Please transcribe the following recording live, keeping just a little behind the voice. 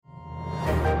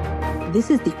This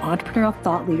is the Entrepreneurial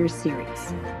Thought Leaders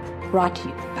Series, brought to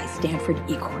you by Stanford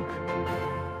eCorner.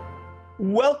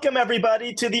 Welcome,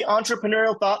 everybody, to the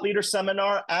Entrepreneurial Thought Leader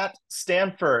Seminar at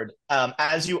Stanford.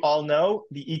 As you all know,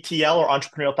 the ETL, or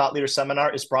Entrepreneurial Thought Leader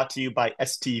Seminar, is brought to you by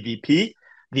STVP,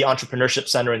 the Entrepreneurship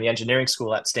Center in the Engineering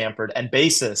School at Stanford, and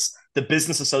BASIS, the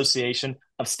Business Association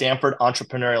of Stanford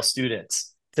Entrepreneurial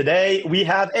Students. Today, we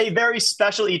have a very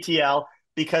special ETL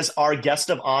because our guest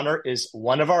of honor is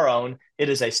one of our own. It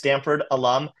is a Stanford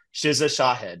alum, Shiza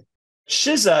Shahid.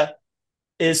 Shiza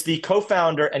is the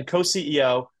co-founder and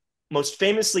co-CEO. Most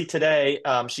famously today,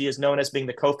 she is known as being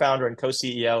the co-founder and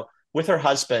co-CEO with her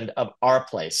husband of Our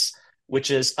Place,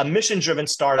 which is a mission-driven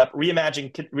startup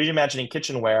reimagining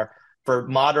kitchenware for the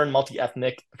modern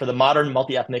multi-ethnic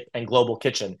and global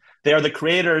kitchen. They are the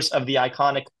creators of the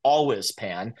iconic Always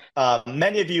pan.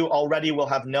 Many of you already will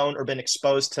have known or been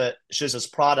exposed to Shiza's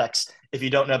products if you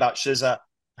don't know about Shiza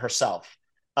herself.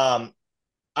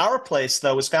 Our Place,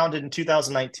 though, was founded in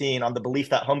 2019 on the belief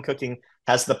that home cooking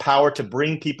has the power to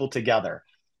bring people together.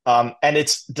 And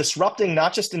it's disrupting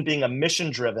not just in being a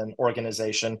mission-driven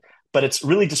organization, but it's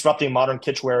really disrupting modern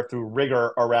kitchenware through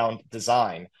rigor around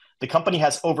design. The company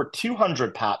has over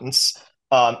 200 patents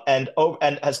and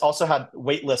has also had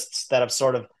wait lists that have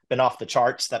sort of been off the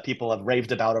charts that people have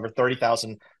raved about, over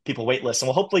 30,000 people wait lists. And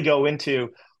we'll hopefully go into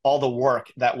all the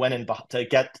work that went in to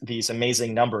get these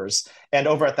amazing numbers, and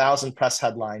over 1,000 press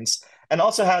headlines, and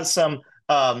also has some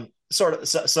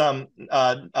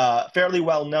fairly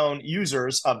well-known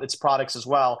users of its products as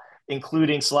well,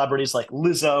 including celebrities like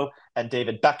Lizzo and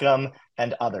David Beckham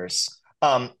and others.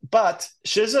 But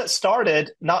Shiza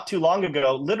started not too long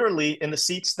ago, literally in the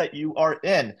seats that you are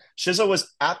in. Shiza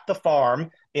was at the farm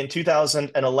in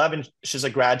 2011.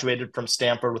 Shiza graduated from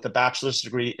Stanford with a bachelor's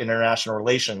degree in international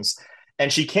relations.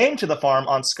 And she came to the farm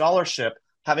on scholarship,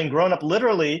 having grown up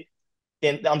literally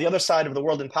on the other side of the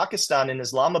world in Pakistan, in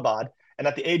Islamabad. And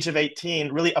at the age of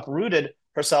 18, really uprooted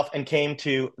herself and came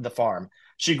to the farm.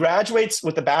 She graduates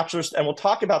with a bachelor's, and we'll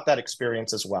talk about that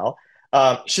experience as well.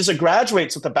 Shiza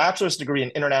graduates with a bachelor's degree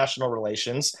in international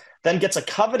relations, then gets a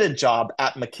coveted job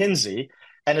at McKinsey,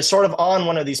 and is sort of on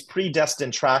one of these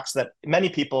predestined tracks that many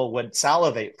people would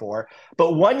salivate for.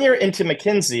 But 1 year into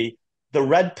McKinsey, the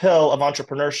red pill of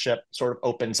entrepreneurship sort of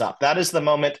opens up. That is the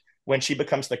moment when she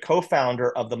becomes the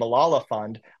co-founder of the Malala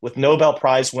Fund with Nobel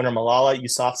Prize winner Malala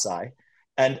Yousafzai.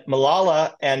 And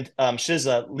Malala and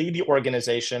Shiza lead the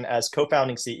organization as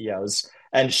co-founding CEOs,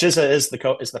 and Shiza is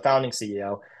the founding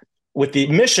CEO, with the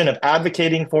mission of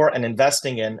advocating for and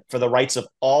investing in for the rights of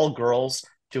all girls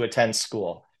to attend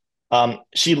school.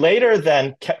 She later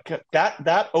then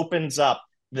that opens up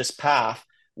this path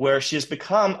where she has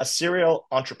become a serial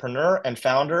entrepreneur and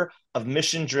founder of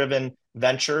mission-driven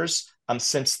ventures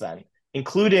since then,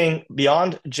 including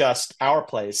beyond just Our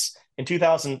Place. In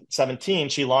 2017,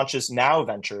 she launches Now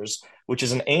Ventures, which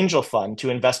is an angel fund to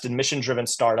invest in mission-driven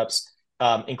startups,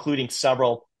 including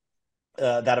several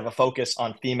that have a focus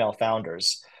on female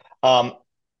founders. The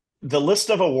list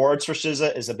of awards for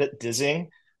Shiza is a bit dizzying,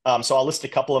 so I'll list a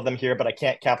couple of them here, but I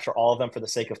can't capture all of them for the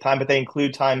sake of time. But they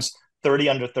include Time's 30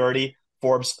 Under 30,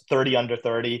 Forbes 30 Under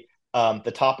 30,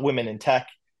 the top women in tech,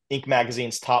 Inc.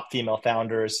 magazine's top female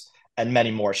founders, and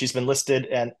many more. She's been listed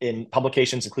in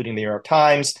publications including the New York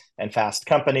Times and Fast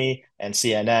Company and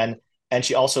CNN, and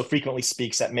she also frequently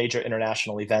speaks at major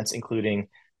international events, including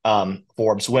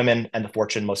Forbes Women and the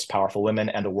Fortune Most Powerful Women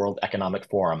and the World Economic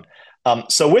Forum.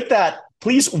 So with that,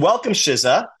 please welcome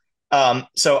Shiza.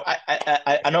 So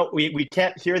I know we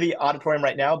can't hear the auditorium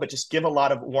right now, but just give a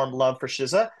lot of warm love for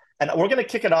Shiza. And we're going to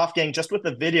kick it off, gang, just with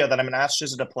the video that I'm going to ask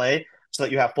Shiza to play so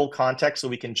that you have full context so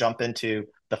we can jump into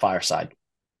the fireside.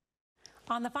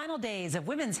 On the final days of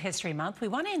Women's History Month, we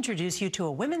want to introduce you to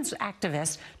a women's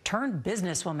activist turned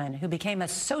businesswoman who became a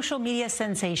social media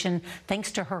sensation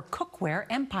thanks to her cookware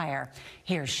empire.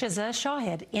 Here's Shiza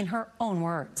Shahid in her own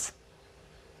words.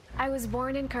 I was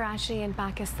born in Karachi in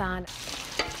Pakistan.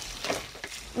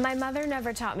 My mother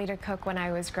never taught me to cook when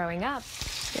I was growing up.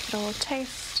 Give it a little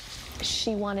taste.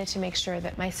 She wanted to make sure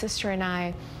that my sister and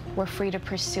I were free to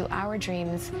pursue our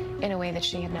dreams in a way that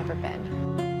she had never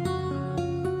been.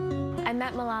 I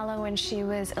met Malala when she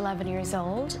was 11 years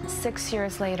old. 6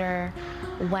 years later,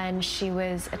 when she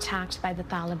was attacked by the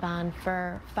Taliban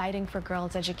for fighting for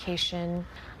girls' education,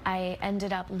 I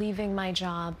ended up leaving my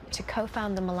job to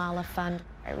co-found the Malala Fund.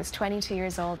 I was 22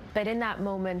 years old, but in that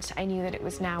moment, I knew that it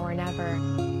was now or never.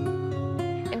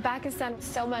 In In Pakistan,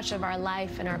 so much of our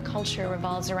life and our culture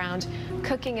revolves around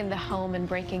cooking in the home and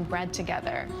breaking bread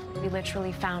together. We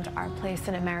literally found our place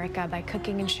in America by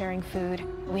cooking and sharing food.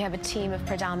 We have a team of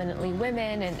predominantly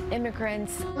women and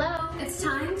immigrants. Hello, it's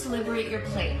time to liberate your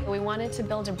plate. We wanted to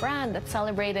build a brand that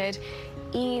celebrated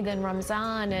Eid and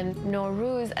Ramzan and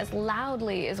Nowruz as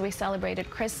loudly as we celebrated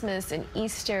Christmas and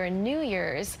Easter and New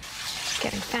Year's.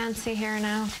 Getting fancy here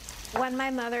now. When my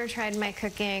mother tried my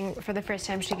cooking for the first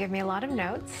time, she gave me a lot of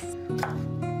notes.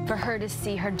 For her to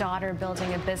see her daughter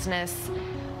building a business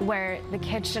where the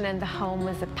kitchen and the home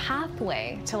was a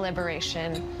pathway to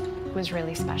liberation was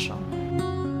really special.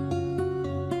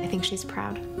 I think she's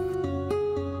proud.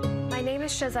 My name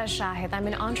is Shiza Shahid. I'm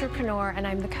an entrepreneur and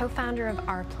I'm the co-founder of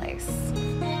Our Place.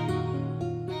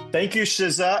 Thank you,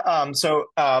 Shiza.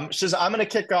 Shiza, I'm going to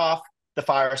kick off the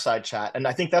fireside chat. And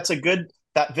I think that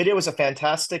video was a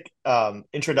fantastic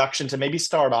introduction to maybe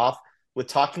start off with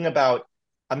talking about,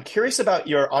 I'm curious about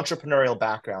your entrepreneurial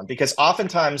background, because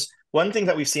oftentimes one thing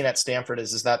that we've seen at Stanford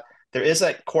is that there is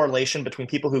a correlation between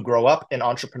people who grow up in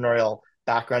entrepreneurial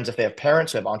backgrounds, if they have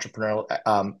parents who have entrepreneurial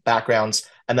backgrounds,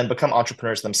 and then become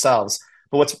entrepreneurs themselves.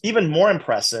 But what's even more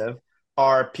impressive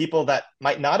are people that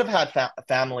might not have had a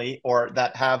family or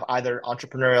that have either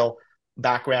entrepreneurial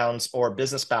backgrounds or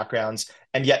business backgrounds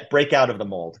and yet break out of the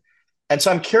mold. And so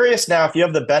I'm curious now, if you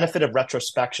have the benefit of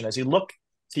retrospection, as you look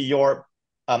to your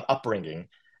upbringing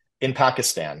in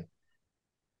Pakistan,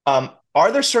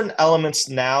 are there certain elements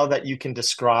now that you can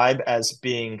describe as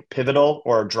being pivotal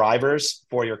or drivers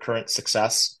for your current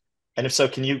success? And if so,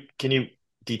 can you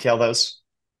detail those?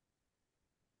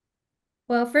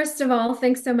 Well, first of all,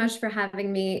 thanks so much for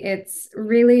having me. It's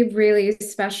really, really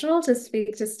special to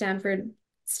speak to Stanford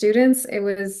students.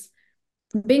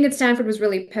 Being at Stanford was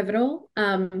really pivotal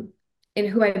in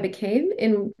who I became,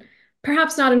 in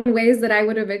perhaps not in ways that I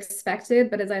would have expected,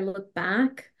 but as I look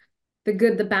back, the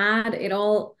good, the bad, it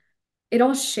all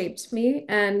shaped me.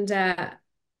 And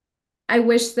I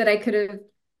wish that I could have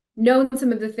known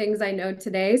some of the things I know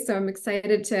today. So I'm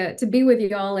excited to be with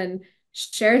you all and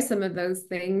share some of those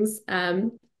things,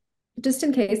 just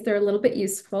in case they're a little bit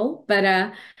useful.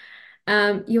 But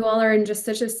you all are in just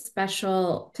such a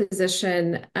special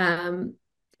position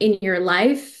in your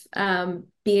life,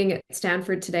 being at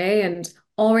Stanford today and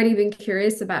already being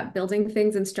curious about building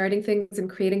things and starting things and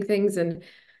creating things and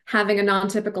having a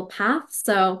non-typical path.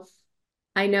 So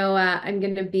I know I'm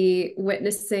going to be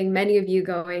witnessing many of you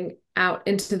going out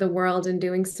into the world and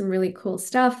doing some really cool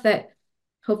stuff that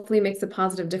hopefully makes a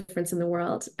positive difference in the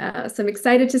world. So I'm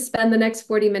excited to spend the next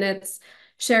 40 minutes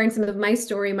sharing some of my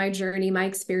story, my journey, my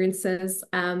experiences.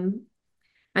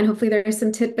 And hopefully there are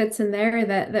some tidbits in there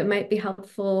that might be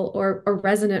helpful or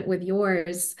resonant with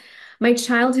yours. My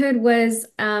childhood was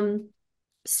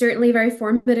certainly very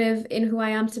formative in who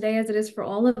I am today, as it is for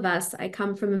all of us. I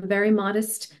come from a very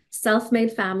modest,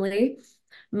 self-made family.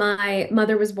 My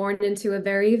mother was born into a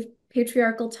very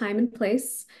patriarchal time and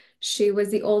place. She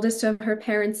was the oldest of her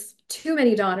parents' too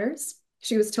many daughters.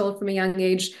 She was told from a young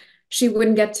age she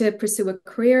wouldn't get to pursue a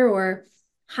career or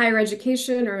higher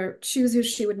education or choose who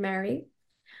she would marry.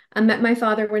 I met my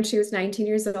father when she was 19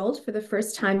 years old for the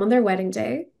first time on their wedding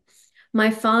day. My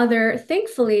father,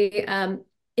 thankfully,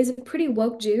 is a pretty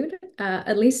woke dude,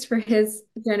 at least for his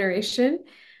generation.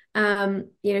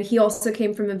 He also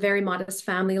came from a very modest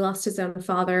family, lost his own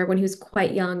father when he was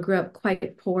quite young, grew up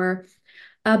quite poor.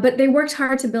 But they worked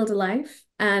hard to build a life,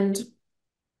 and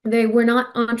they were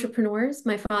not entrepreneurs.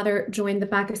 My father joined the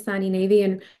Pakistani Navy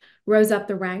and rose up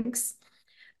the ranks.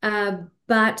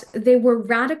 But they were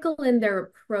radical in their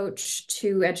approach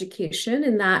to education,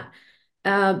 in that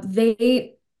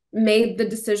they made the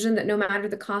decision that no matter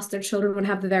the cost, their children would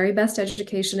have the very best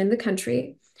education in the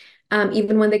country,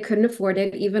 even when they couldn't afford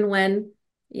it, even when,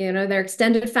 their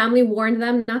extended family warned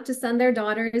them not to send their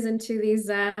daughters into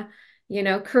these,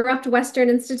 corrupt Western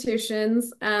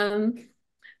institutions. My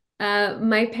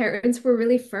parents were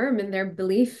really firm in their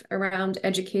belief around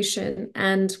education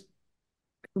and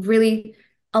really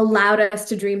allowed us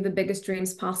to dream the biggest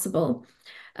dreams possible.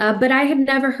 But I had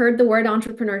never heard the word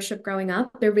entrepreneurship growing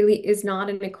up. There really is not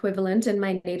an equivalent in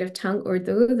my native tongue,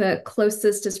 Urdu. The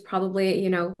closest is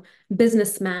probably,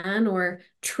 businessman or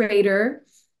trader.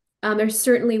 There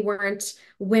certainly weren't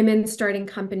women starting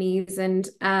companies, and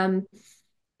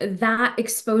that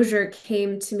exposure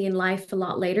came to me in life a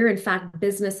lot later. In fact,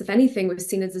 business, if anything, was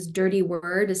seen as this dirty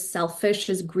word, as selfish,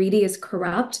 as greedy, as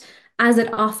corrupt, as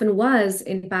it often was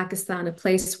in Pakistan, a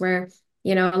place where,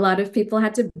 a lot of people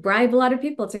had to bribe a lot of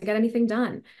people to get anything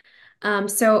done.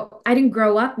 So I didn't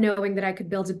grow up knowing that I could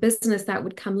build a business. That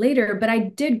would come later, but I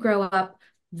did grow up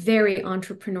very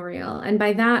entrepreneurial. And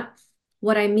by that,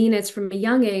 What I mean is from a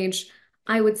young age,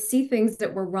 I would see things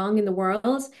that were wrong in the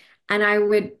world and I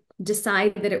would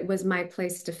decide that it was my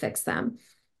place to fix them.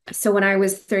 So when I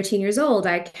was 13 years old,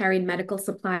 I carried medical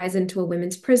supplies into a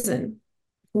women's prison.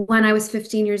 When I was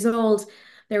 15 years old,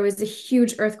 there was a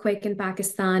huge earthquake in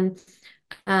Pakistan.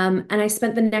 And I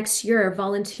spent the next year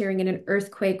volunteering in an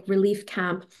earthquake relief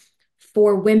camp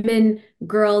for women,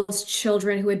 girls,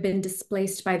 children who had been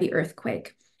displaced by the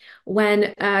earthquake.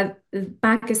 When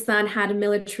Pakistan had a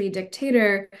military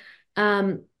dictator,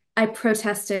 I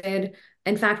protested.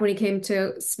 In fact, when he came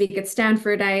to speak at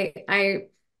Stanford, I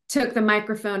took the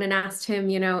microphone and asked him,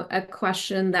 a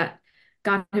question that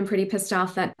got him pretty pissed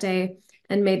off that day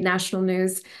and made national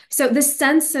news. So the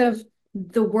sense of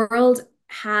the world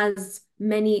has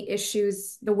many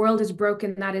issues. The world is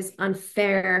broken. That is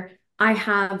unfair. I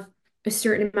have a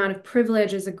certain amount of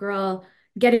privilege as a girl,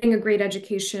 getting a great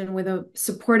education with a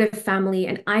supportive family,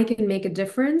 and I can make a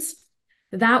difference.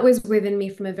 That was within me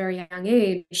from a very young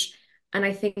age. And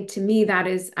I think to me, that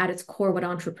is at its core what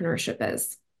entrepreneurship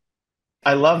is.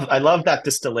 I love that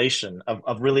distillation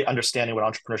of really understanding what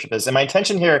entrepreneurship is. And my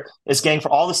intention here is getting for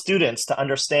all the students to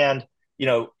understand,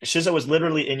 Shiza was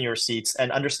literally in your seats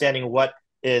and understanding what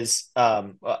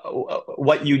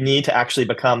you need to actually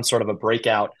become sort of a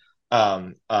breakout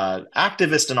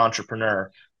activist and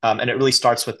entrepreneur. And it really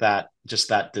starts with just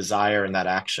that desire and that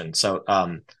action. So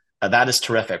that is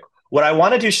terrific. What I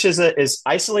want to do, Shiza, is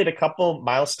isolate a couple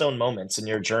milestone moments in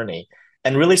your journey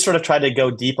and really sort of try to go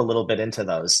deep a little bit into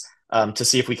those to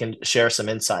see if we can share some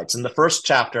insights. And the first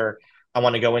chapter I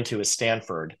want to go into is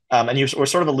Stanford. And you were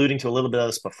sort of alluding to a little bit of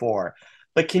this before,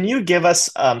 but can you give us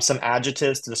some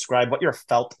adjectives to describe what your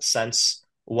felt sense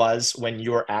was when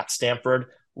you were at Stanford?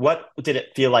 What did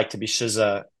it feel like to be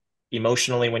Shiza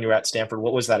emotionally when you were at Stanford?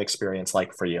 What was that experience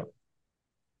like for you?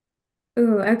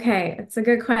 Ooh, okay. It's a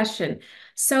good question.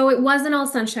 So it wasn't all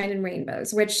sunshine and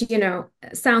rainbows, which,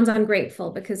 sounds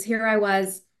ungrateful because here I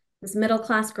was, this middle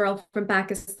class girl from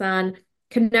Pakistan,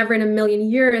 could never in a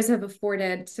million years have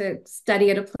afforded to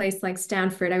study at a place like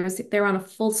Stanford. I was there on a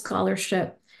full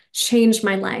scholarship, changed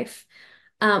my life.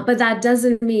 But that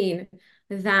doesn't mean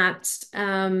that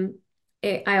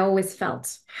I always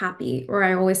felt happy or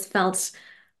I always felt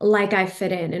like I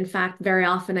fit in. In fact, very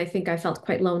often I think I felt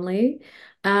quite lonely.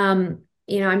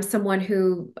 I'm someone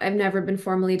who I've never been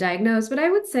formally diagnosed, but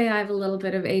I would say I have a little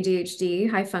bit of ADHD,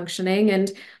 high functioning,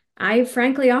 and I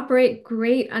frankly operate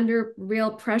great under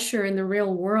real pressure in the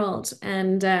real world.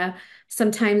 And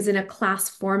sometimes in a class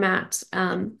format,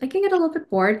 I can get a little bit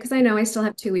bored because I know I still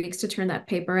have 2 weeks to turn that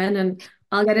paper in, and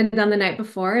I'll get it done the night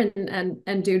before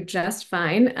and do just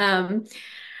fine.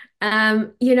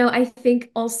 I think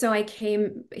also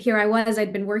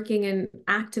I'd been working in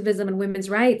activism and women's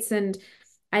rights, and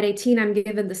at 18, I'm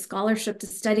given the scholarship to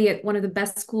study at one of the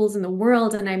best schools in the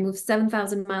world, and I moved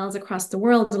 7,000 miles across the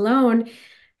world alone.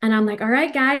 And I'm like, all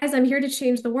right, guys, I'm here to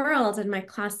change the world. And my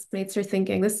classmates are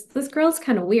thinking, this girl's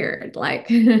kind of weird. Like,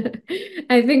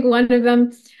 I think one of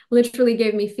them literally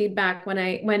gave me feedback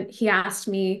when he asked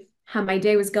me how my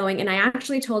day was going, and I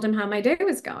actually told him how my day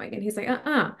was going, and he's like,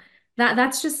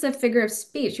 that's just a figure of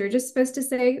speech. You're just supposed to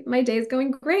say my day is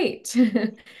going great.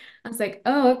 I was like,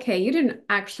 oh, okay. You didn't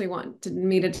actually want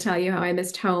me to tell you how I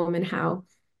missed home and how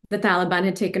the Taliban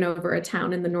had taken over a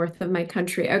town in the north of my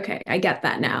country. Okay, I get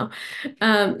that now.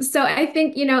 So I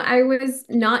think, I was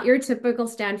not your typical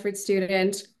Stanford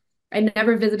student. I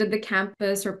never visited the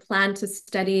campus or planned to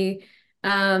study,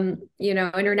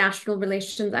 international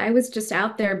relations. I was just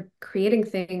out there creating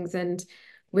things and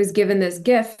was given this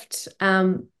gift.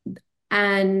 And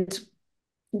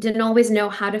didn't always know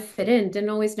how to fit in, didn't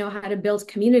always know how to build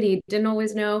community, didn't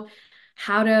always know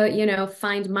how to,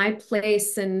 find my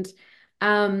place. And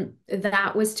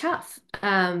that was tough.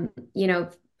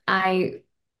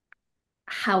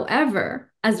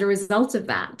 However, as a result of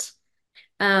that,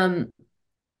 I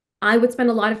would spend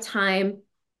a lot of time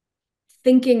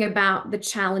thinking about the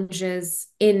challenges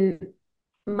in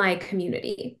my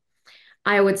community.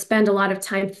 I would spend a lot of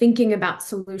time thinking about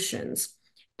solutions.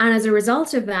 And as a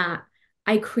result of that,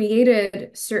 I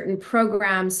created certain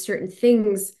programs, certain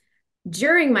things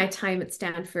during my time at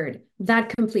Stanford that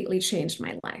completely changed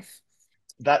my life.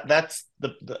 That's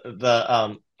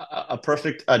a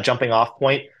perfect jumping off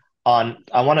point on.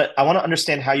 I want to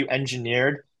understand how you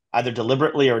engineered either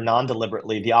deliberately or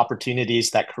non-deliberately the opportunities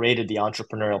that created the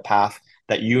entrepreneurial path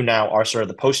that you now are sort of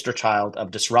the poster child of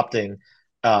disrupting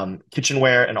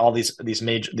kitchenware and all these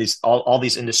major all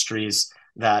these industries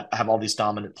that have all these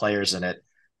dominant players in it.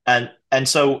 And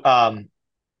so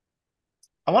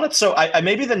I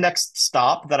maybe the next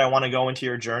stop that I want to go into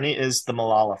your journey is the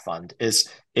Malala Fund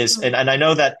and I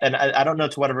know that, and I don't know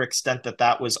to whatever extent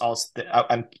that was also,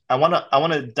 I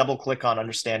want to double click on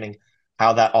understanding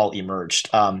how that all emerged.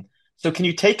 So can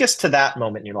you take us to that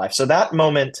moment in your life? So that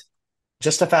moment,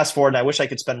 just to fast forward, and I wish I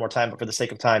could spend more time, but for the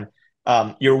sake of time,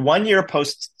 you're 1 year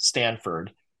post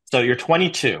Stanford. So you're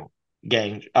 22,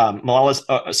 gang.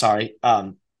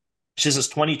 Shiza's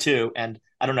 22, and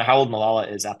I don't know how old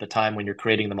Malala is at the time when you're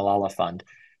creating the Malala Fund.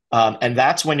 And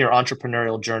that's when your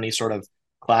entrepreneurial journey sort of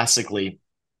classically,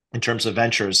 in terms of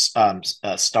ventures,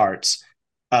 starts.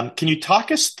 Can you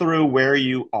talk us through where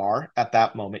you are at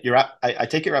that moment? I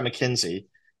take it you're at McKinsey.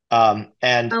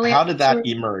 And Oh, how wait, did that sure.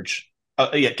 emerge?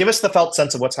 Yeah, give us the felt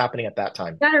sense of what's happening at that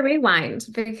time. Gotta rewind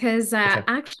because Okay.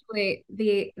 actually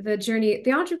the journey,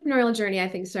 the entrepreneurial journey, I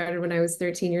think started when I was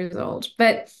 13 years old,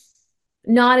 but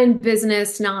not in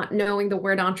business, not knowing the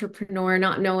word entrepreneur,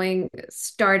 not knowing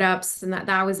startups, and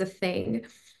that was a thing.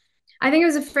 I think it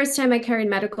was the first time I carried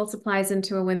medical supplies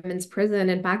into a women's prison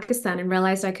in Pakistan and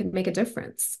realized I could make a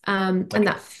difference. And Okay.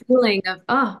 that feeling of,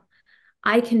 oh,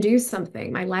 I can do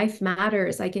something. My life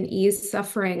matters. I can ease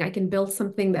suffering. I can build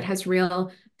something that has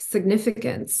real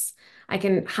significance. I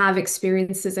can have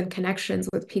experiences and connections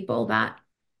with people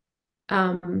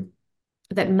um,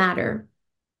 that matter.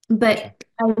 Okay.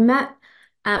 But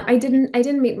I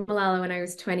didn't meet Malala when I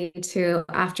was 22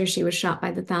 after she was shot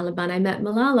by the Taliban. I met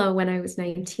Malala when I was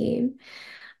 19.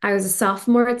 I was a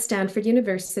sophomore at Stanford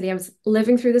University. I was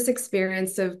living through this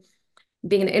experience of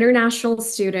being an international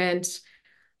student,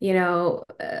 you know,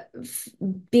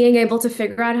 being able to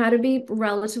figure out how to be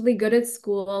relatively good at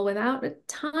school without a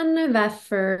ton of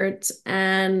effort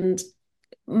and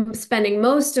spending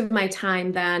most of my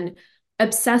time then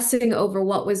obsessing over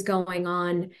what was going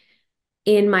on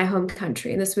in my home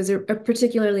country. And this was a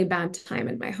particularly bad time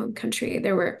in my home country.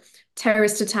 There were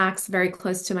terrorist attacks very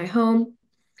close to my home.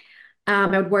 I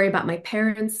would worry about my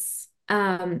parents.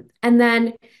 And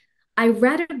then I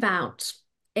read about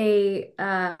a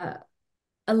uh,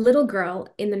 a little girl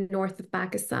in the north of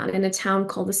Pakistan in a town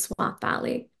called the Swat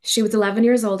Valley. She was 11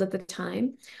 years old at the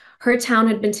time. Her town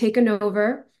had been taken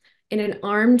over in an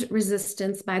armed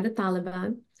resistance by the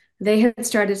Taliban. They had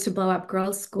started to blow up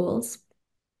girls' schools.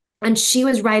 And she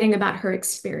was writing about her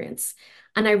experience.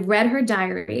 And I read her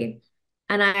diary.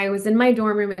 And I was in my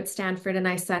dorm room at Stanford and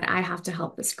I said, I have to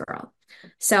help this girl.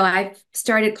 So I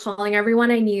started calling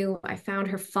everyone I knew. I found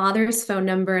her father's phone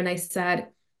number and I said,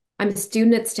 I'm a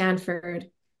student at Stanford.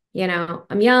 You know,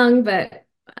 I'm young, but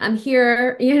I'm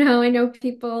here. You know, I know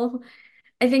people.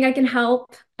 I think I can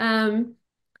help. And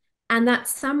that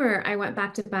summer, I went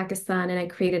back to Pakistan and I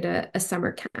created a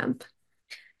summer camp.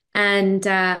 And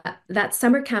that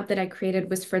summer camp that I created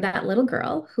was for that little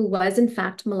girl who was, in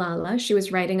fact, Malala. She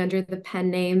was writing under the pen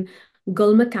name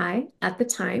Gul Makai at the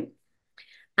time.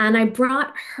 And I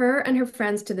brought her and her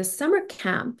friends to this summer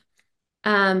camp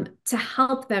to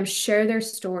help them share their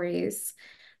stories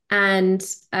and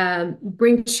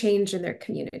bring change in their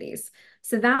communities.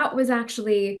 So that was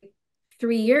actually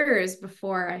 3 years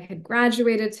before I had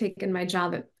graduated, taken my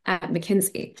job at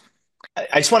McKinsey.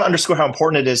 I just want to underscore how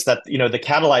important it is that, the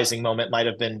catalyzing moment might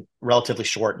have been relatively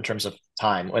short in terms of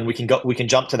time. And we can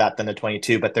jump to that then at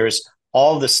 22, but there's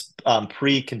all this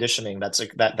preconditioning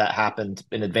that happened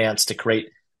in advance to create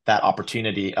that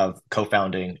opportunity of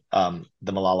co-founding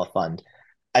the Malala Fund.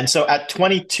 And so at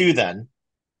 22, then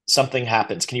something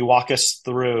happens. Can you walk us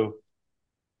through?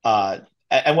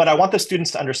 And what I want the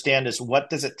students to understand is, what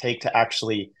does it take to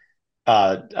actually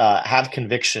have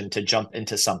conviction to jump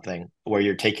into something where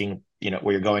you're taking,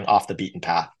 where you're going off the beaten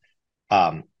path.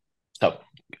 Um, so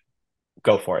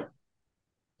go for it.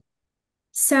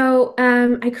 So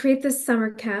I create this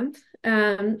summer camp,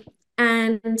 and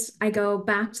I go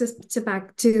back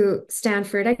to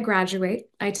Stanford. I graduate.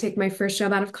 I take my first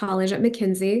job out of college at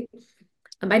McKinsey.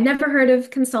 I'd never heard of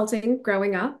consulting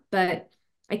growing up, but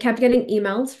I kept getting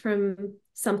emails from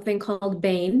something called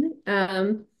Bain.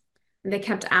 They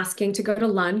kept asking to go to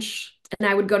lunch, and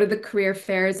I would go to the career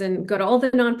fairs and go to all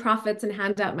the nonprofits and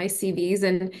hand out my CVs.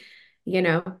 And,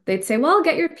 they'd say, well,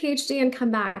 get your PhD and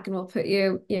come back and we'll put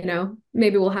you,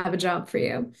 maybe we'll have a job for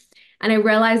you. And I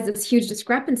realized this huge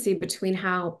discrepancy between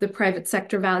how the private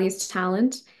sector values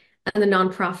talent and the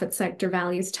nonprofit sector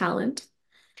values talent.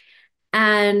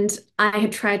 And I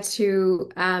had tried to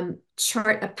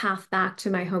chart a path back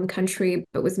to my home country,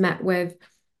 but was met with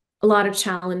a lot of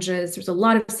challenges. There's a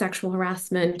lot of sexual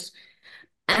harassment.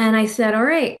 And I said, all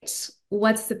right,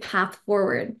 what's the path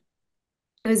forward?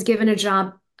 I was given a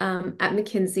job at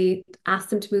McKinsey, asked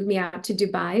them to move me out to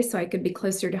Dubai so I could be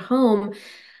closer to home.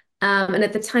 And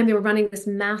at the time, they were running this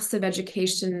massive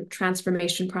education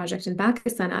transformation project in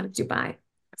Pakistan out of Dubai.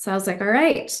 So I was like, all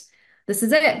right, this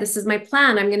is it. This is my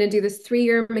plan. I'm going to do this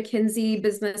 3-year McKinsey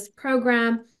business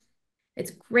program.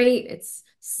 It's great. It's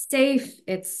safe.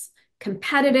 It's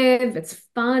competitive. It's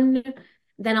fun.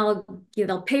 Then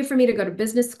they'll pay for me to go to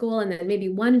business school. And then maybe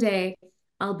one day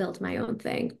I'll build my own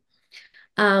thing.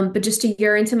 But just a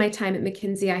year into my time at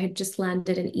McKinsey, I had just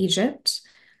landed in Egypt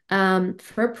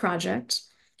for a project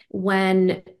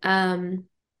when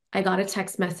I got a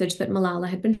text message that Malala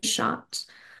had been shot.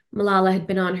 Malala had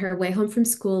been on her way home from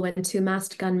school when 2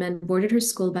 masked gunmen boarded her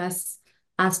school bus,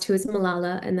 asked who is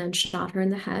Malala, and then shot her in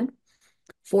the head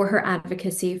for her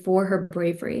advocacy, for her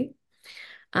bravery.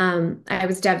 I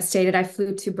was devastated. I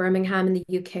flew to Birmingham in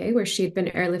the UK, where she had been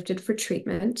airlifted for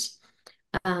treatment.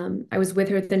 I was with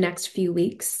her the next few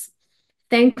weeks.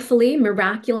 Thankfully,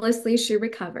 miraculously, she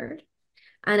recovered.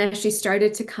 And as she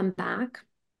started to come back,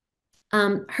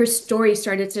 her story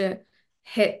started to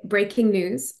hit breaking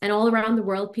news. And all around the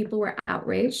world, people were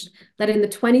outraged that in the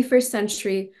 21st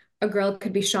century, a girl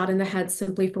could be shot in the head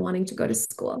simply for wanting to go to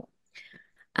school.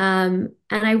 And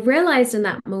I realized in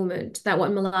that moment that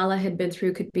what Malala had been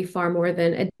through could be far more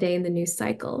than a day in the news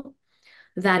cycle.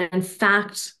 That in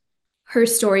fact, her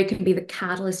story could be the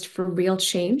catalyst for real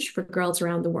change for girls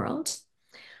around the world.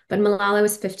 But Malala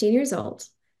was 15 years old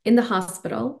in the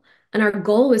hospital, and our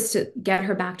goal was to get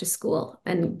her back to school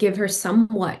and give her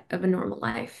somewhat of a normal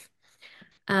life.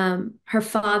 Her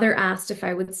father asked if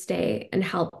I would stay and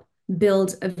help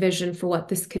build a vision for what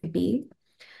this could be.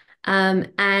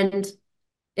 And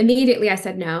immediately I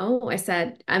said no. I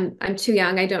said, I'm too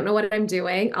young. I don't know what I'm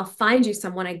doing. I'll find you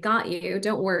someone. I got you.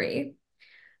 Don't worry.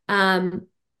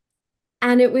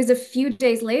 And it was a few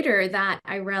days later that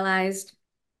I realized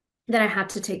that I had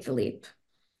to take the leap.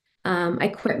 I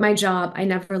quit my job. I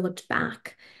never looked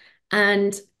back.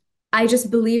 And I just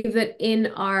believe that in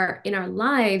our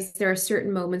lives, there are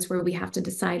certain moments where we have to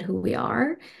decide who we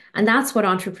are. And that's what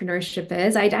entrepreneurship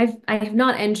is. I have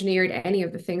not engineered any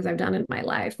of the things I've done in my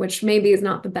life, which maybe is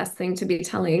not the best thing to be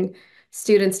telling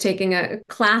students taking a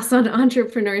class on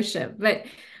entrepreneurship. But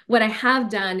what I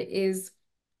have done is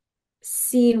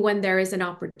seen when there is an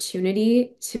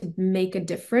opportunity to make a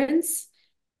difference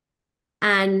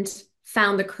and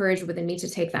found the courage within me to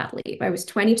take that leap. I was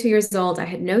 22 years old. I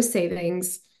had no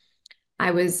savings.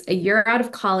 I was a year out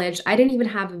of college. I didn't even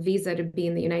have a visa to be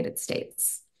in the United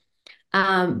States.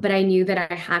 But I knew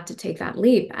that I had to take that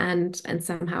leap, and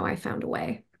somehow I found a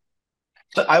way.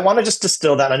 So I want to just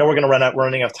distill that. I know we're going to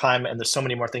running out of time, and there's so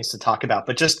many more things to talk about.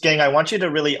 But just, gang, I want you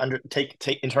to really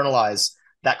internalize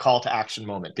that call to action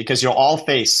moment, because you'll all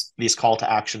face these call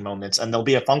to action moments, and they'll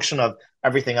be a function of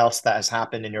everything else that has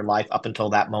happened in your life up until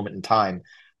that moment in time.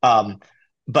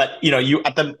 But you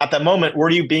at the moment, were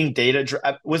you being data?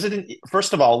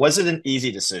 First of all, was it an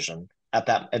easy decision at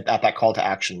that call to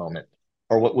action moment,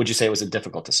 or what would you say it was a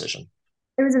difficult decision?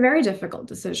 It was a very difficult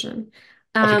decision.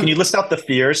 Okay, can you list out the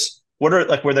fears?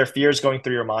 Were there fears going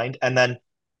through your mind, and then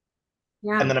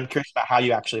Yeah. I'm curious about how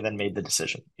you actually then made the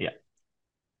decision. Yeah.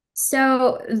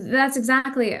 So that's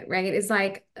exactly it, right? It's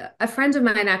like a friend of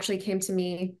mine actually came to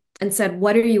me and said,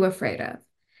 "What are you afraid of?"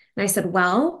 And I said,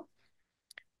 "Well,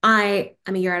 I'm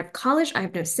a year out of college. I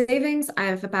have no savings. I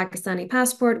have a Pakistani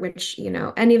passport, which,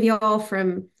 any of y'all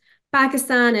from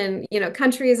Pakistan and,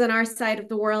 countries on our side of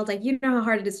the world, like, how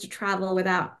hard it is to travel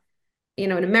without,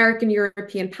 an American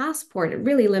European passport. It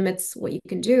really limits what you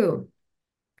can do."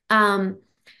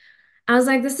 I was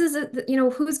like, this is,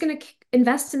 who's going to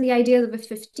invest in the idea of a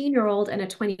 15-year-old and a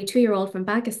 22-year-old from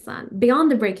Pakistan beyond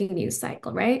the breaking news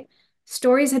cycle, right?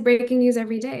 Stories had breaking news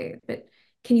every day, but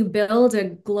can you build a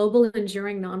global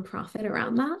enduring nonprofit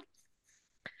around that?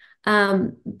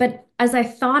 But as I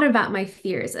thought about my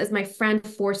fears, as my friend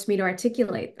forced me to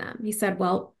articulate them, he said,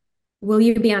 "Well, will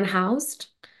you be unhoused?"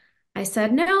 I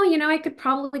said, "No, I could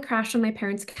probably crash on my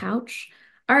parents' couch."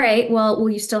 "All right, well, will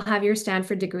you still have your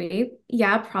Stanford degree?"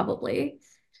 "Yeah, probably."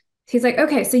 He's like,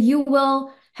 "Okay, so you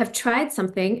will have tried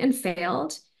something and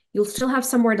failed. You'll still have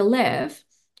somewhere to live,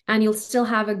 and you'll still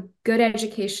have a good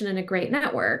education and a great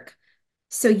network.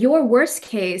 So your worst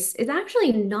case is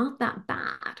actually not that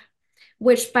bad,"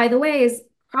 which, by the way, is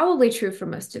probably true for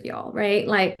most of y'all, right?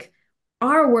 Like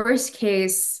our worst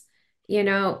case,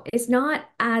 is not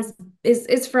as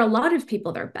is for a lot of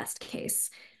people their best case.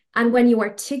 And when you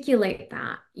articulate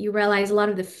that, you realize a lot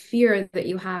of the fear that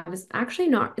you have is actually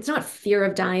it's not fear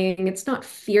of dying. It's not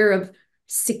fear of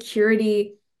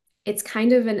security. It's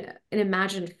kind of an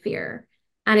imagined fear.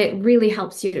 And it really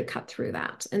helps you to cut through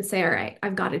that and say, all right,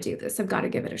 I've got to do this. I've got to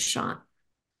give it a shot.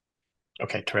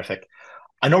 Okay, terrific.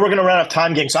 I know we're going to run out of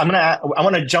time, gang. So I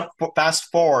want to jump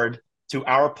fast forward to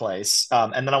our place,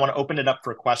 and then I want to open it up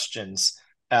for questions.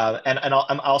 I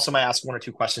also might ask one or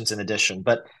two questions in addition.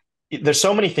 But there's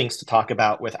so many things to talk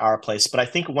about with our place. But I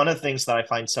think one of the things that I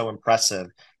find so impressive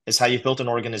is how you've built an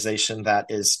organization that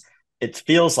is. It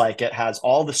feels like it has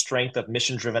all the strength of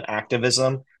mission-driven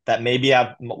activism that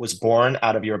was born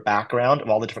out of your background, of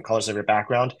all the different colors of your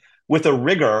background, with a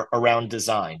rigor around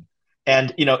design.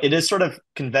 And it is sort of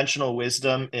conventional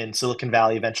wisdom in Silicon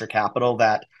Valley venture capital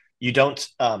that you don't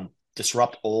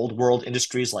disrupt old world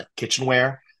industries like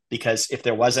kitchenware, because if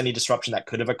there was any disruption that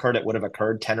could have occurred, it would have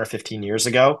occurred 10 or 15 years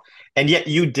ago. And yet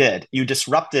you did. You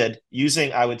disrupted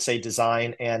using, I would say,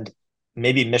 design and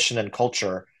maybe mission and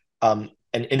culture,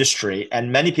 an industry.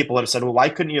 And many people have said, well, why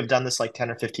couldn't you have done this like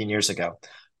 10 or 15 years ago?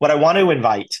 What I want to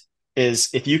invite is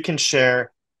if you can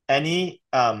share any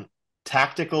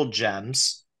tactical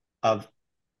gems of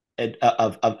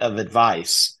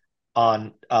advice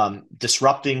on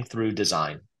disrupting through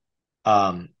design.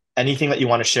 Anything that you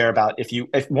want to share about if do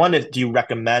you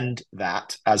recommend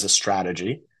that as a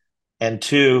strategy? And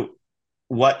two,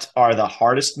 what are the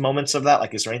hardest moments of that?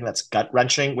 Like, is there anything that's gut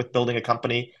wrenching with building a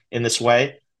company in this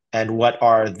way? And what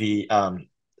are the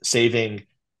saving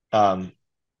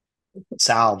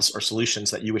salves or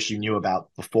solutions that you wish you knew about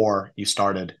before you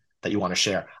started that you want to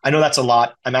share? I know that's a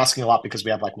lot. I'm asking a lot because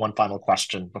we have like one final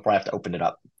question before I have to open it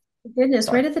up. Goodness,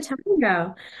 where Sorry. did the time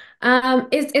go?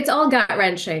 It's all gut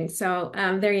wrenching. So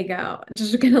there you go.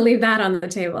 Just gonna leave that on the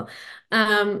table.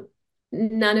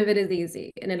 None of it is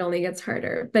easy, and it only gets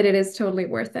harder, but it is totally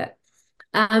worth it.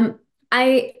 Um,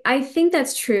 I think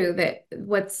that's true that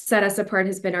what set us apart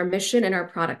has been our mission and our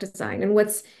product design. And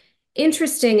what's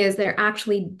interesting is they're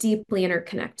actually deeply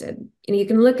interconnected. And you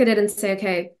can look at it and say,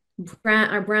 okay,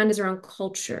 our brand is around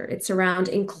culture, it's around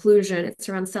inclusion, it's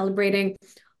around celebrating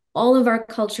all of our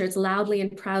cultures loudly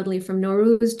and proudly, from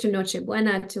Nowruz to Noche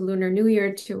Buena to Lunar New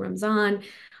Year to Ramzan.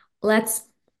 Let's,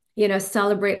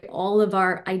 celebrate all of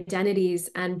our identities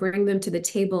and bring them to the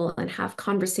table and have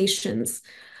conversations.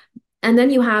 And then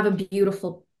you have a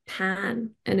beautiful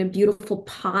pan and a beautiful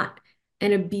pot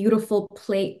and a beautiful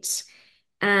plate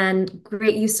and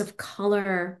great use of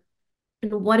color.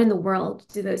 And what in the world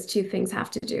do those two things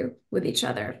have to do with each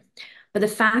other? But the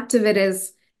fact of it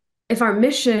is, if our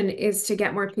mission is to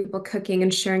get more people cooking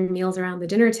and sharing meals around the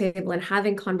dinner table and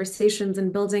having conversations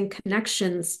and building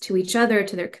connections to each other,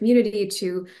 to their community,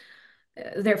 to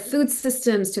their food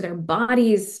systems, to their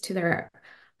bodies, to their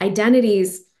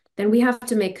identities, then we have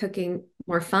to make cooking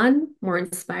more fun, more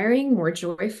inspiring, more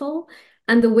joyful.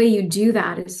 And the way you do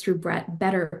that is through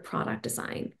better product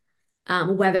design.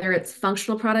 Whether it's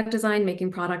functional product design,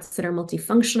 making products that are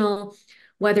multifunctional,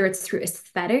 whether it's through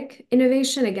aesthetic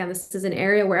innovation. Again, this is an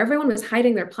area where everyone was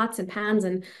hiding their pots and pans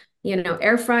and,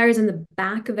 air fryers in the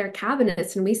back of their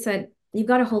cabinets. And we said, you've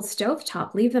got a whole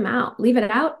stovetop, leave them out, leave it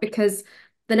out, because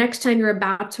the next time you're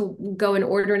about to go and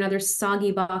order another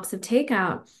soggy box of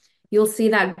takeout, you'll see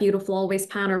that beautiful always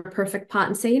pan or perfect pot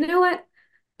and say, you know what?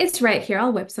 It's right here.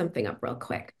 I'll whip something up real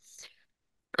quick.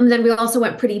 And then we also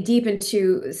went pretty deep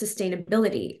into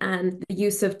sustainability and the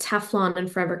use of Teflon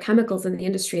and forever chemicals in the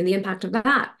industry and the impact of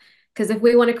that. Because if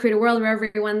we want to create a world where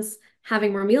everyone's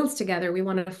having more meals together, we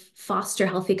want to foster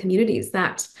healthy communities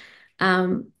that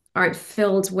aren't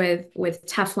filled with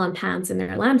Teflon pans in their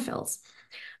landfills.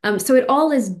 So it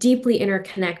all is deeply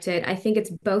interconnected. I think it's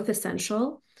both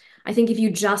essential. I think if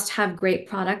you just have great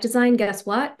product design, guess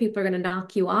what? People are going to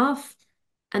knock you off.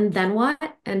 And then what?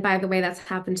 And by the way, that's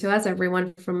happened to us.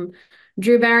 Everyone from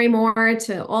Drew Barrymore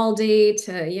to Aldi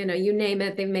to, you name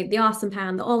it. They've made the awesome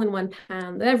pan, the all-in-one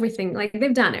pan, the everything. Like,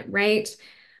 they've done it, right?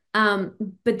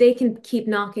 But they can keep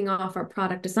knocking off our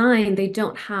product design. They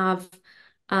don't have,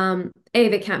 A,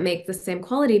 they can't make the same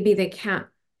quality. B, they can't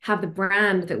have the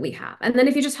brand that we have. And then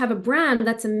if you just have a brand,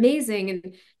 that's amazing.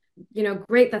 And,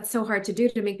 great. That's so hard to do,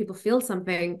 to make people feel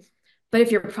something. But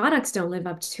if your products don't live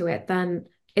up to it, then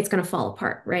it's going to fall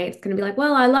apart, right? It's going to be like,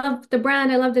 well, I love the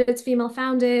brand. I love that it's female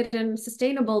founded and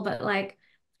sustainable, but like,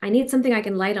 I need something I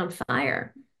can light on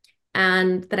fire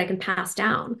and that I can pass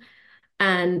down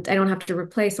and I don't have to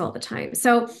replace all the time.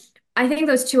 So I think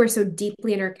those two are so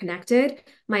deeply interconnected.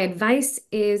 My advice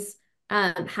is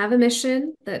have a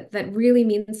mission that really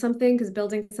means something, because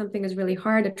building something is really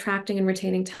hard. Attracting and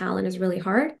retaining talent is really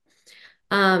hard.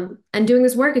 And doing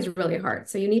this work is really hard.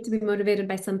 So you need to be motivated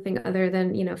by something other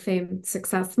than, fame,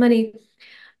 success, money.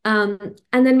 And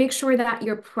then make sure that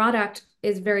your product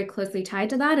is very closely tied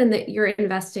to that and that you're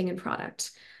investing in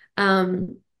product.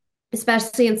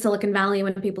 Especially in Silicon Valley,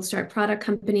 when people start product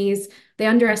companies, they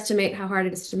underestimate how hard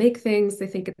it is to make things. They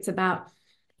think it's about,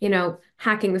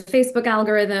 hacking the Facebook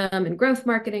algorithm and growth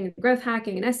marketing and growth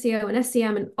hacking and SEO and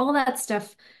SEM and all that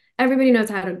stuff. Everybody knows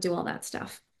how to do all that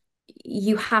stuff.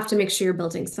 You have to make sure you're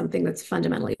building something that's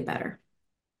fundamentally better.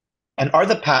 And are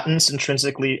the patents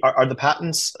intrinsically, are the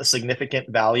patents a significant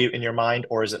value in your mind,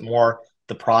 or is it more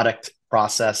the product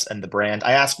process and the brand?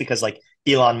 I ask because like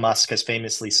Elon Musk has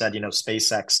famously said,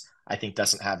 SpaceX, I think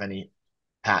doesn't have any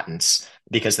patents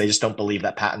because they just don't believe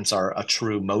that patents are a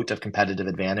true moat of competitive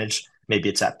advantage. Maybe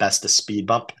it's at best a speed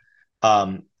bump.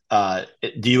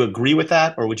 Do you agree with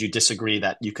that, or would you disagree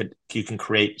that you can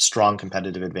create strong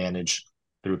competitive advantage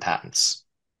through patents?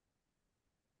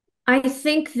 I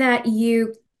think that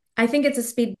I think it's a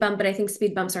speed bump, but I think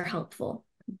speed bumps are helpful.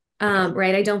 Okay.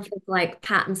 Right? I don't think like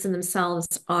patents in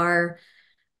themselves are,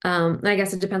 I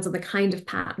guess it depends on the kind of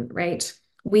patent, right?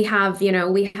 We have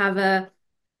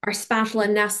our spatula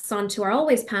nests onto our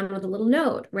always pan with a little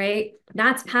node, right?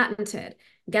 That's patented.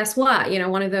 Guess what?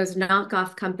 One of those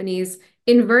knockoff companies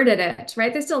inverted it,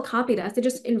 right? They still copied us, they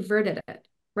just inverted it,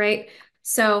 right?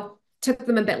 So took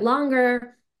them a bit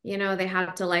longer, they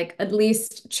had to like at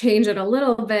least change it a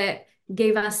little bit,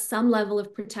 gave us some level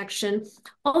of protection.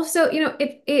 Also,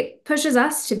 it pushes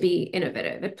us to be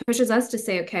innovative. It pushes us to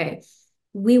say, okay,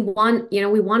 we want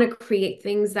to create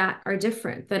things that are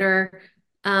different, that are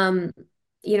um,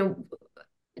 you know,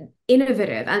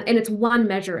 innovative, and it's one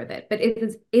measure of it. But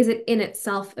is it in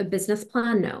itself a business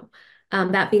plan? No.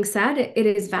 That being said, it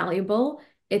is valuable.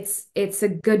 It's a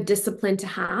good discipline to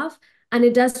have, and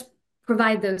it does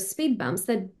provide those speed bumps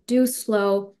that do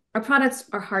slow. Our products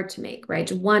are hard to make,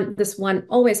 right? This one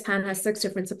always pan has 6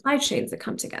 different supply chains that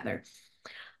come together.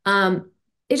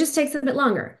 It just takes a bit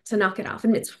longer to knock it off,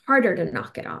 and it's harder to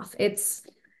knock it off. It's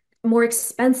more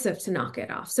expensive to knock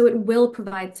it off. So it will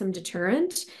provide some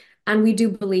deterrent. And we do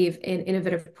believe in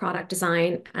innovative product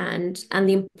design and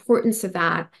the importance of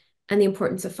that and the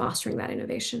importance of fostering that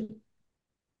innovation.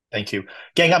 Thank you.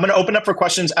 Gang, I'm going to open up for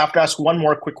questions after I ask one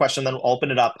more quick question, then we'll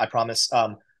open it up, I promise.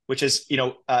 Which is,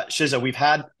 Shiza, we've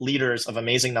had leaders of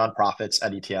amazing nonprofits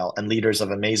at ETL and leaders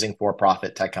of amazing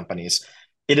for-profit tech companies.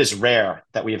 It is rare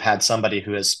that we've had somebody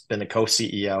who has been a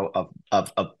co-CEO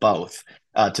of both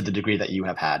to the degree that you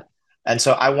have had. And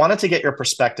so I wanted to get your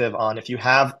perspective on if you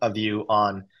have a view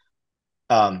on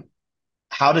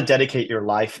how to dedicate your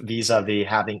life vis-a-vis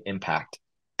having impact.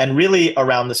 And really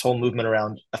around this whole movement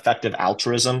around effective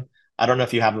altruism. I don't know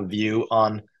if you have a view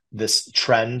on this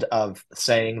trend of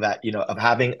saying that,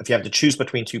 if you have to choose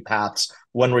between two paths,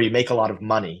 one where you make a lot of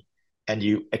money and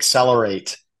you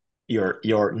accelerate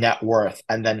your net worth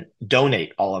and then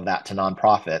donate all of that to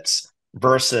nonprofits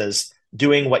versus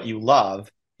doing what you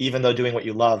love, even though doing what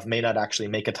you love may not actually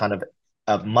make a ton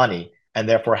of money and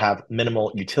therefore have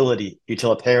minimal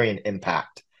utilitarian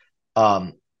impact.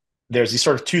 There's these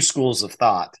sort of two schools of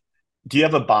thought. Do you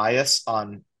have a bias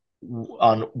on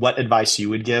what advice you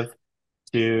would give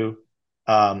to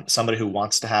somebody who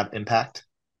wants to have impact?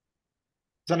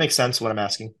 Does that make sense what I'm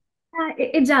asking?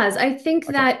 It does. I think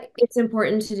Okay. that it's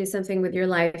important to do something with your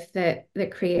life that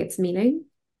creates meaning.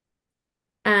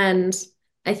 And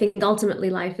I think ultimately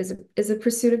life is a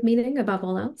pursuit of meaning above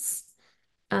all else.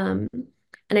 Um,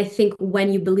 and I think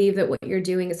when you believe that what you're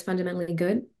doing is fundamentally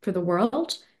good for the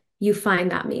world, you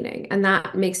find that meaning. And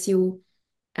that gives you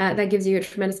a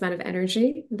tremendous amount of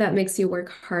energy, that makes you work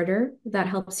harder, that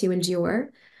helps you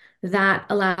endure, that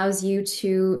allows you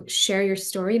to share your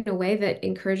story in a way that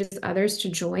encourages others to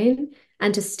join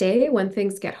and to stay when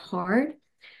things get hard.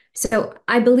 So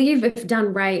I believe if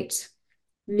done right,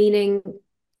 meaning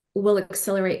will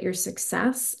accelerate your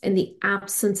success. In the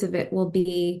absence of it will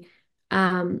be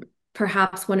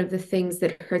perhaps one of the things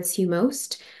that hurts you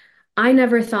most. I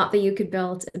never thought that you could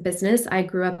build a business. I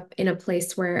grew up in a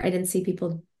place where I didn't see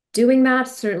people doing that,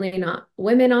 certainly not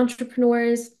women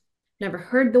entrepreneurs. Never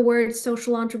heard the word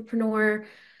social entrepreneur.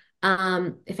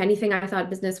 If anything, I thought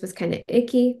business was kind of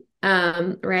icky.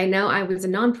 Right now, I was a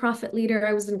nonprofit leader.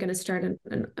 I wasn't going to start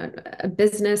a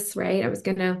business, right? I was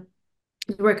going to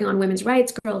working on women's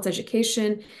rights, girls'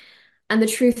 education. And the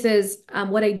truth is,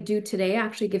 what I do today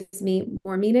actually gives me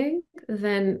more meaning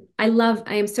than I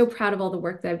am so proud of all the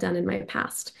work that I've done in my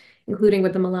past, including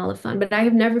with the Malala Fund. But I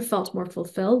have never felt more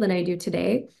fulfilled than I do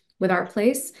today with our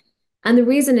place. And the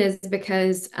reason is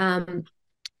because I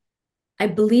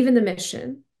believe in the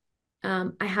mission.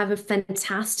 I have a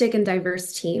fantastic and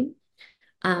diverse team.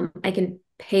 I can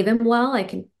pay them well. I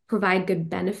can provide good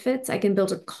benefits. I can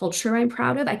build a culture I'm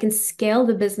proud of. I can scale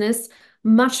the business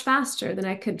much faster than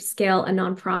I could scale a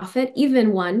nonprofit,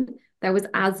 even one that was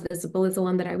as visible as the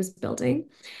one that I was building.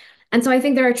 And so I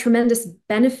think there are tremendous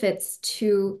benefits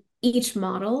to each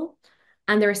model,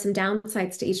 and there are some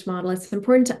downsides to each model. It's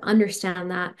important to understand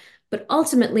that. But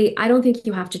ultimately, I don't think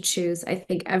you have to choose. I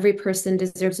think every person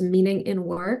deserves meaning in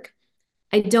work.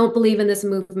 I don't believe in this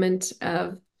movement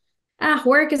of,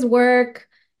 work is work.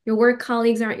 Your work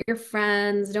colleagues aren't your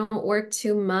friends. Don't work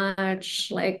too much.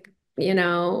 Like,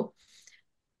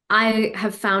 I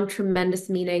have found tremendous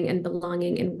meaning and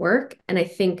belonging in work. And I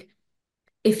think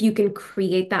if you can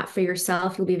create that for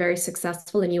yourself, you'll be very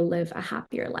successful and you'll live a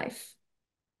happier life.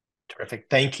 Terrific.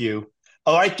 Thank you.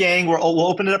 All right, gang, we'll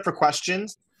open it up for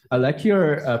questions. I like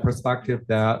your perspective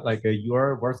that like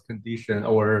your worst condition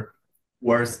or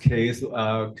worst case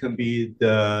can be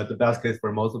the best case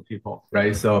for most of people,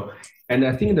 right? So, and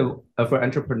I think for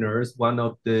entrepreneurs, one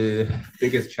of the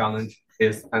biggest challenge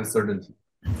is uncertainty.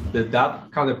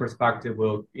 That kind of perspective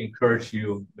will encourage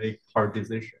you make hard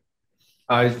decisions.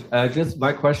 Just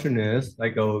my question is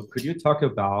like, could you talk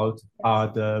about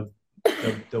the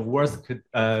worst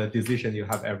decision you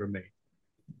have ever made?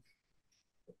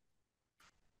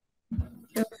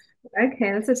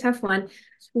 Okay, that's a tough one.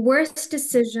 Worst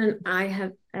decision I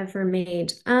have ever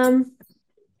made. I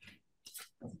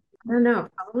don't know,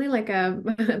 probably like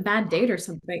a bad date or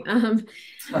something. I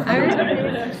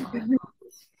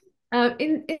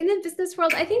in the business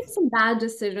world, I think some bad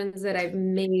decisions that I've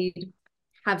made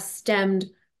have stemmed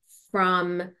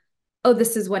from, oh,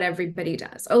 this is what everybody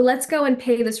does. Oh, let's go and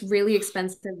pay this really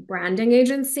expensive branding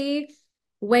agency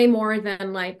way more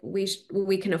than like we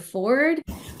can afford.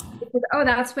 Because, oh,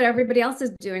 that's what everybody else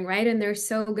is doing, right? And they're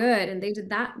so good, and they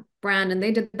did that brand and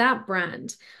they did that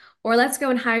brand. Or let's go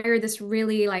and hire this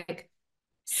really like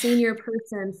senior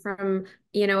person from,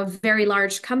 a very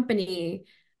large company,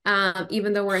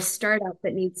 even though we're a startup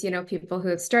that needs, people who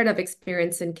have startup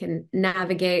experience and can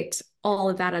navigate all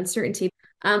of that uncertainty.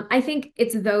 I think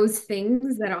it's those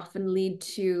things that often lead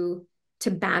to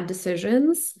bad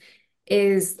decisions,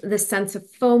 is the sense of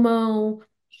FOMO,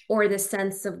 or the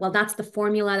sense of, well, that's the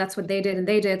formula, that's what they did and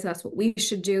they did, so that's what we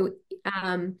should do.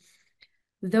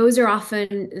 Those are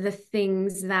often the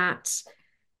things that,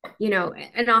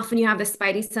 and often you have the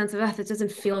spidey sense of, oh, this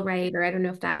doesn't feel right, or I don't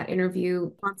know if that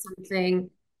interview on something.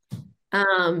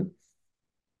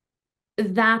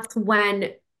 That's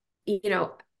when,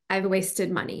 I've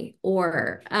wasted money,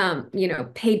 or,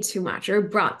 paid too much, or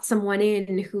brought someone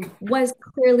in who was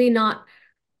clearly not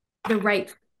the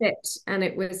right fit, and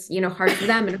it was, hard for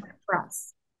them and hard for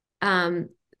us.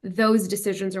 Those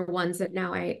decisions are ones that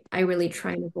now I really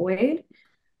try and avoid.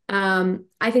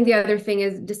 I think the other thing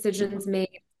is decisions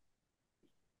made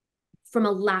from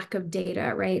a lack of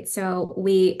data, right? So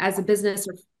we, as a business,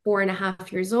 are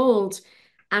 4.5 years old,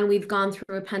 and we've gone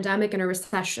through a pandemic and a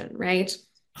recession, right?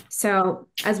 So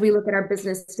as we look at our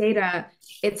business data,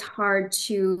 it's hard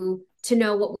to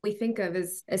know what we think of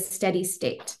as a steady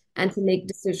state and to make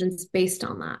decisions based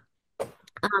on that.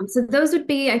 So those would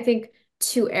be, I think,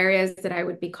 two areas that I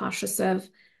would be cautious of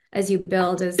as you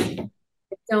build, is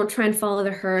don't try and follow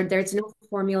the herd. There's no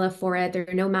formula for it. There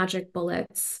are no magic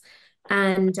bullets.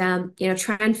 And,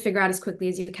 try and figure out as quickly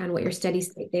as you can what your steady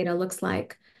state data looks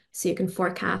like, so you can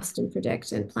forecast and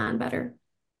predict and plan better.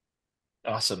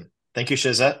 Awesome. Thank you,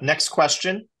 Shiza. Next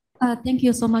question. Thank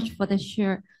you so much for the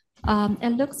share.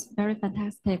 It looks very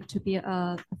fantastic to be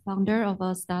a founder of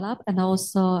a startup and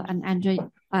also an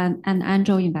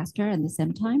angel investor at the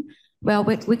same time. Well,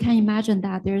 we can imagine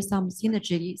that there is some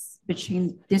synergies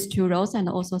between these two roles and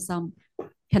also some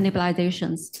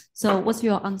cannibalizations. So what's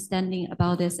your understanding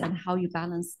about this and how you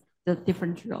balance the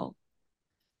different roles?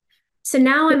 So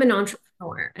now I'm an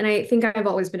entrepreneur, and I think I've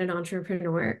always been an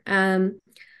entrepreneur.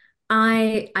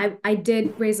 I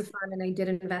did raise a fund and I did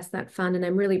invest that fund, and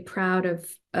I'm really proud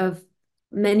of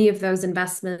many of those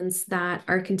investments that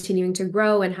are continuing to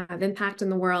grow and have impact in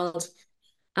the world.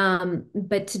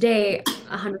 But today,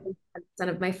 100%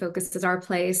 of my focus is our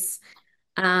place.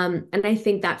 And I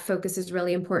think that focus is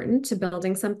really important to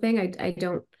building something. I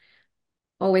don't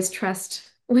always trust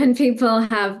when people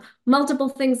have multiple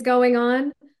things going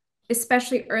on,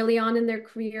 especially early on in their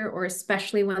career, or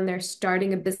especially when they're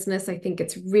starting a business. I think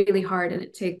it's really hard, and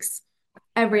it takes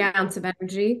every ounce of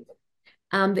energy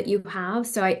that you have.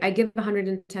 So I give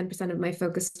 110% of my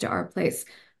focus to our place.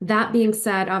 That being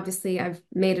said, obviously, I've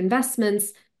made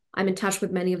investments. I'm in touch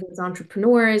with many of those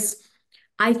entrepreneurs.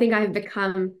 I think I've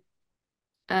become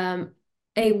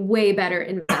a way better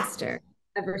investor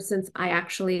ever since I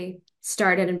actually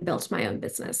started and built my own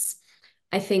business.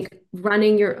 I think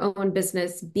running your own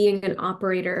business, being an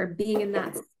operator, being in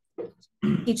that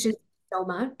teaches so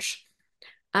much.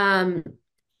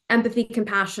 Empathy,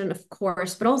 compassion, of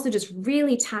course, but also just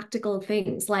really tactical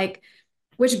things like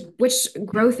which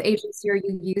growth agency are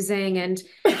you using, and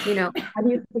how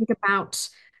do you think about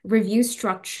review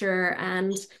structure,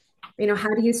 and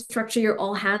how do you structure your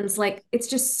all hands? Like, it's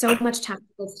just so much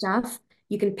tactical stuff.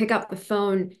 You can pick up the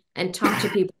phone and talk to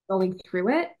people going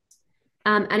through it.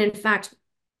 And in fact,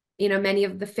 many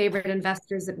of the favorite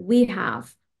investors that we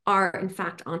have are in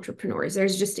fact entrepreneurs.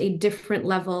 There's just a different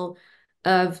level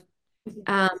of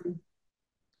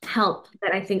help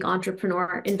that I think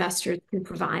entrepreneur investors can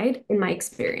provide, in my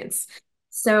experience.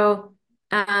 So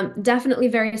definitely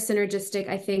very synergistic.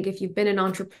 I think if you've been an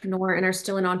entrepreneur and are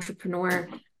still an entrepreneur,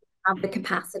 have the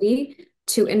capacity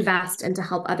to invest and to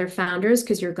help other founders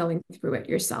because you're going through it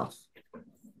yourself.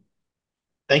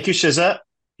 Thank you, Shiza.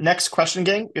 Next question,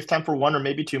 gang. We have time for one or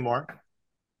maybe two more.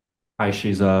 Hi,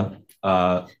 Shiza.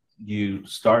 You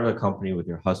started a company with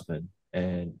your husband,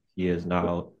 and he is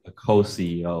now a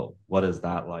co-CEO. What is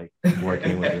that like,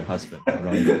 working with your husband,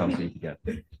 running the company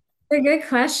together? A good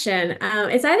question.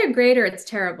 It's either great or it's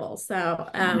terrible. So,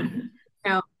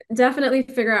 definitely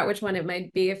figure out which one it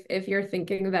might be if you're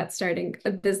thinking about starting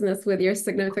a business with your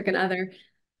significant other.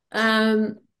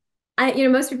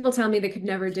 Most people tell me they could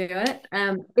never do it.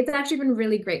 It's actually been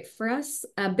really great for us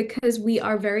because we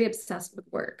are very obsessed with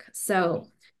work. So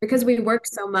because we work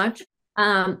so much,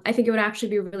 I think it would actually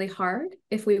be really hard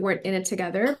if we weren't in it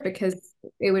together because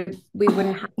we wouldn't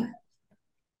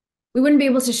be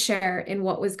able to share in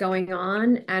what was going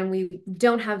on, and we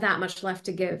don't have that much left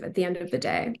to give at the end of the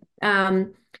day.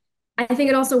 I think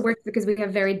it also works because we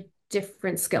have very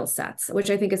different skill sets, which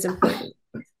I think is important.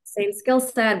 Same skill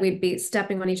set, we'd be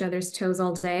stepping on each other's toes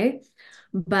all day,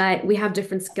 but we have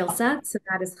different skill sets, so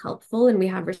that is helpful, and we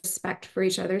have respect for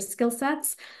each other's skill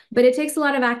sets. But it takes a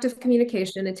lot of active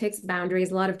communication. It takes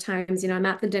boundaries. A lot of times, I'm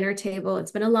at the dinner table.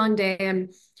 It's been a long day,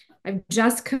 and I've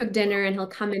just cooked dinner, and he'll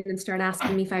come in and start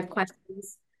asking me 5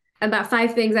 questions about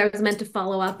 5 things I was meant to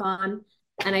follow up on,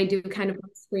 and I do kind of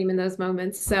scream in those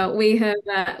moments. So we've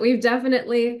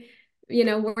definitely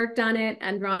worked on it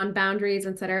and drawn boundaries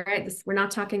and said, all right, we're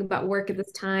not talking about work at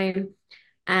this time.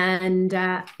 And,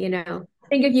 I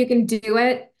think if you can do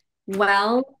it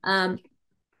well,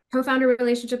 co-founder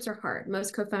relationships are hard.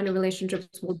 Most co-founder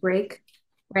relationships will break,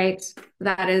 right?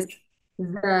 That is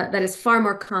far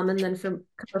more common than for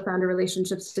co-founder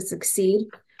relationships to succeed.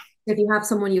 If you have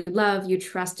someone you love, you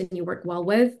trust, and you work well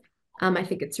with, I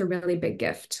think it's a really big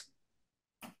gift.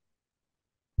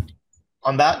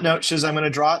 On that note, Shiza, I'm going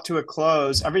to draw it to a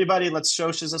close. Everybody, let's show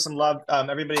Shiza some love.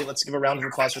 Everybody, let's give a round of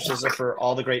applause for Shiza for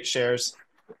all the great shares.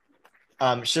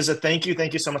 Shiza, thank you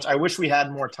so much. I wish we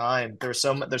had more time. There's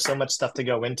so much stuff to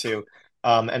go into,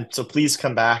 and so please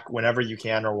come back whenever you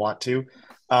can or want to.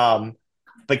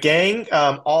 But gang,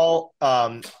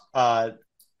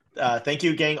 thank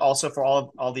you, gang, also for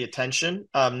all the attention.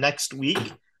 Next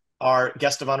week, our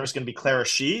guest of honor is going to be Clara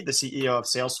Shi, the CEO of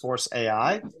Salesforce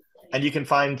AI. And you can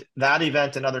find that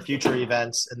event and other future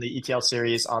events in the ETL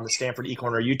series on the Stanford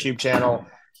eCorner YouTube channel.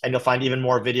 And you'll find even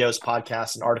more videos,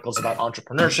 podcasts, and articles about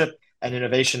entrepreneurship and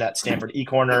innovation at Stanford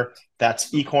eCorner.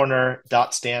 That's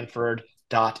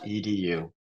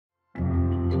ecorner.stanford.edu.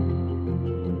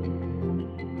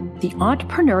 The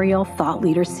Entrepreneurial Thought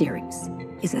Leader Series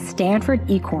is a Stanford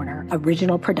eCorner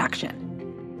original production.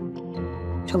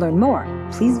 To learn more,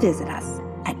 please visit us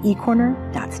at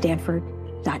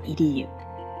ecorner.stanford.edu.